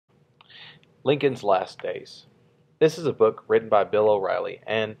Lincoln's Last Days. This is a book written by Bill O'Reilly,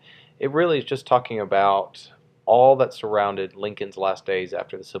 and it really is just talking about all that surrounded Lincoln's last days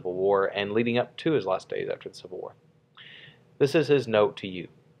after the Civil War and leading up to his last days after the Civil War. This is his note to you.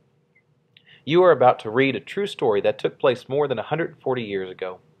 You are about to read a true story that took place more than 140 years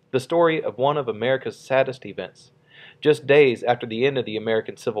ago, the story of one of America's saddest events. Just days after the end of the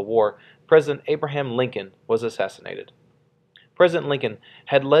American Civil War, President Abraham Lincoln was assassinated. President Lincoln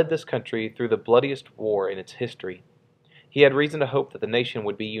had led this country through the bloodiest war in its history. He had reason to hope that the nation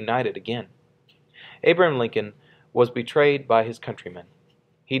would be united again. Abraham Lincoln was betrayed by his countrymen.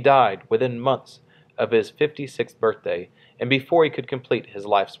 He died within months of his 56th birthday and before he could complete his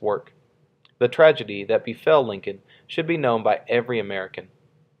life's work. The tragedy that befell Lincoln should be known by every American.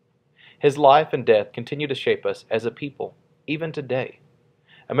 His life and death continue to shape us as a people, even today.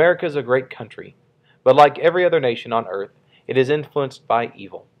 America is a great country, but like every other nation on earth, it is influenced by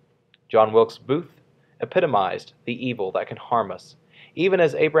evil. John Wilkes Booth epitomized the evil that can harm us, even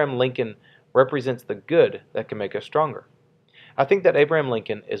as Abraham Lincoln represents the good that can make us stronger. I think that Abraham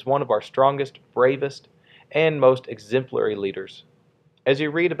Lincoln is one of our strongest, bravest, and most exemplary leaders. As you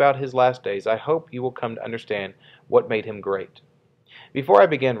read about his last days, I hope you will come to understand what made him great. Before I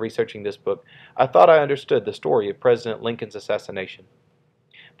began researching this book, I thought I understood the story of President Lincoln's assassination.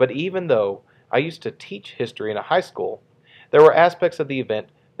 But even though I used to teach history in a high school, there were aspects of the event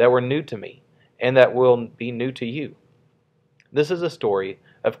that were new to me and that will be new to you. This is a story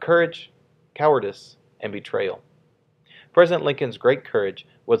of courage, cowardice, and betrayal. President Lincoln's great courage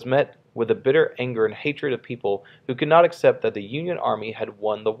was met with the bitter anger and hatred of people who could not accept that the Union Army had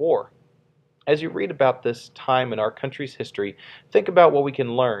won the war. As you read about this time in our country's history, think about what we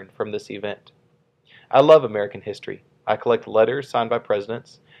can learn from this event. I love American history. I collect letters signed by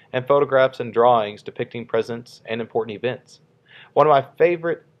presidents and photographs and drawings depicting presidents and important events. One of my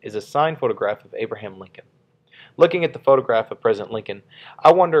favorite is a signed photograph of Abraham Lincoln. Looking at the photograph of President Lincoln,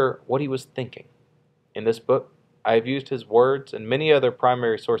 I wonder what he was thinking. In this book, I have used his words and many other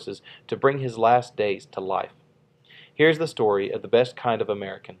primary sources to bring his last days to life. Here's the story of the best kind of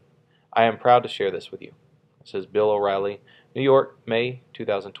American. I am proud to share this with you. This is Bill O'Reilly, New York, May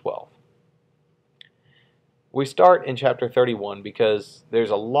 2012. We start in chapter 31 because there's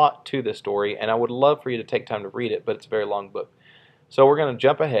a lot to this story, and I would love for you to take time to read it, but it's a very long book. So we're going to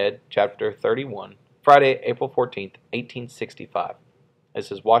jump ahead, chapter 31, Friday, April 14th, 1865.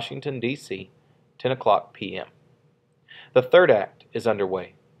 This is Washington, D.C., 10 o'clock p.m. The third act is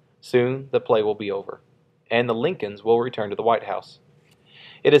underway. Soon the play will be over, and the Lincolns will return to the White House.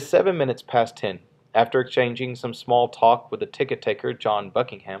 It is 7 minutes past 10. After exchanging some small talk with the ticket-taker, John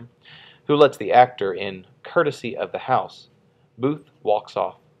Buckingham, who lets the actor in courtesy of the house, Booth walks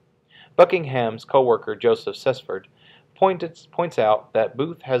off. Buckingham's co-worker, Joseph Sesford, points out that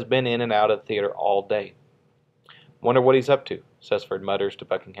Booth has been in and out of the theater all day. "Wonder what he's up to," Sesford mutters to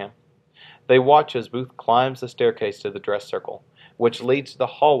Buckingham. They watch as Booth climbs the staircase to the dress circle, which leads to the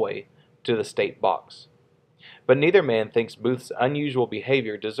hallway to the state box. But neither man thinks Booth's unusual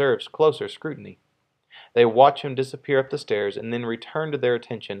behavior deserves closer scrutiny. They watch him disappear up the stairs and then return to their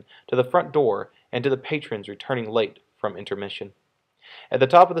attention to the front door and to the patrons returning late from intermission. At the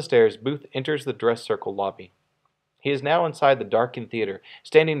top of the stairs, Booth enters the dress circle lobby. He is now inside the darkened theater,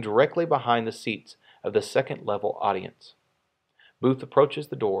 standing directly behind the seats of the second-level audience. Booth approaches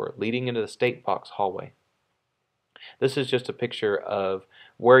the door leading into the state box hallway. This is just a picture of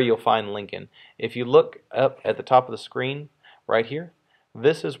where you'll find Lincoln. If you look up at the top of the screen, right here,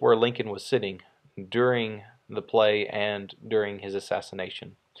 this is where Lincoln was sitting during the play and during his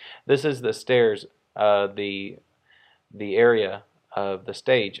assassination. This is the stairs, the area of the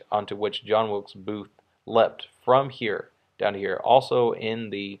stage onto which John Wilkes Booth leapt from here down to here. Also in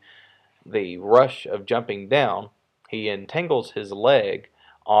the rush of jumping down, he entangles his leg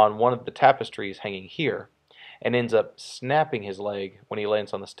on one of the tapestries hanging here and ends up snapping his leg when he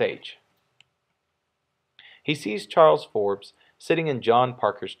lands on the stage. He sees Charles Forbes sitting in John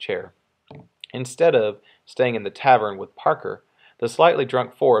Parker's chair. Instead of staying in the tavern with Parker, the slightly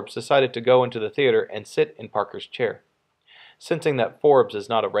drunk Forbes decided to go into the theater and sit in Parker's chair. Sensing that Forbes is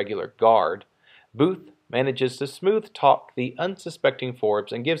not a regular guard, Booth manages to smooth talk the unsuspecting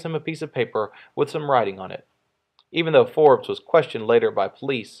Forbes and gives him a piece of paper with some writing on it. Even though Forbes was questioned later by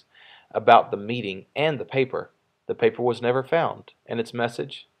police about the meeting and the paper was never found, and its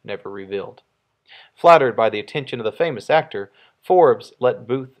message never revealed. Flattered by the attention of the famous actor, Forbes let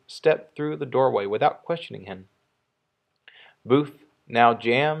Booth step through the doorway without questioning him. Booth now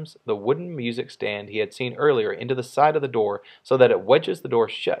jams the wooden music stand he had seen earlier into the side of the door so that it wedges the door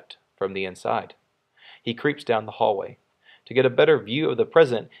shut from the inside. He creeps down the hallway. To get a better view of the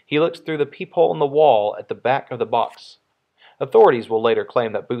present, he looks through the peephole in the wall at the back of the box. Authorities will later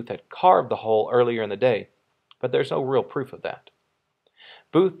claim that Booth had carved the hole earlier in the day, but there's no real proof of that.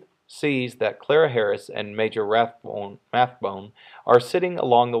 Booth sees that Clara Harris and Major Rathbone are sitting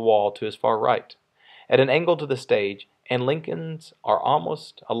along the wall to his far right, at an angle to the stage, and Lincoln's are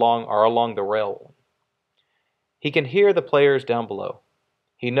along the rail. He can hear the players down below.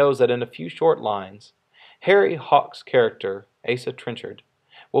 He knows that in a few short lines, Harry Hawk's character, Asa Trenchard,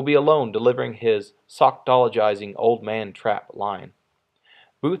 will be alone delivering his sockdologizing old man trap line.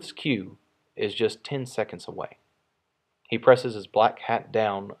 Booth's cue is just 10 seconds away. He presses his black hat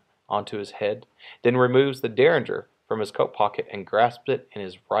down onto his head, then removes the derringer from his coat pocket and grasps it in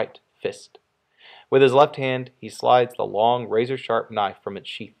his right fist. With his left hand, he slides the long, razor-sharp knife from its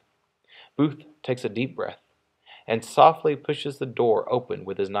sheath. Booth takes a deep breath and softly pushes the door open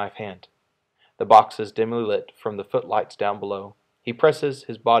with his knife hand. The box is dimly lit from the footlights down below. He presses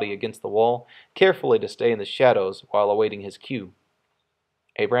his body against the wall, carefully to stay in the shadows while awaiting his cue.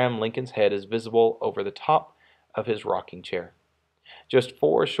 Abraham Lincoln's head is visible over the top of his rocking chair, just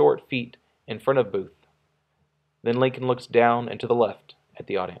 4 short feet in front of Booth. Then Lincoln looks down and to the left at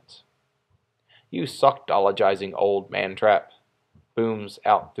the audience. "You sockdologizing old man-trap," booms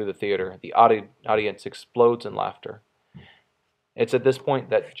out through the theater. The audience explodes in laughter. It's at this point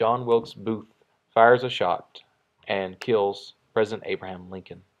that John Wilkes Booth fires a shot and kills President Abraham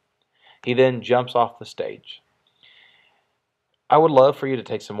Lincoln. He then jumps off the stage. I would love for you to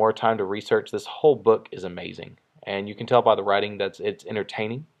take some more time to research. This whole book is amazing, and you can tell by the writing that it's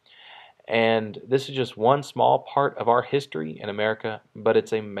entertaining. And this is just one small part of our history in America, but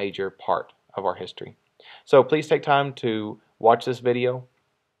it's a major part of our history. So please take time to watch this video,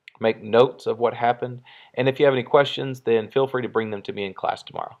 make notes of what happened, and if you have any questions, then feel free to bring them to me in class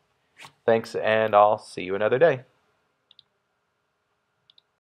tomorrow. Thanks, and I'll see you another day.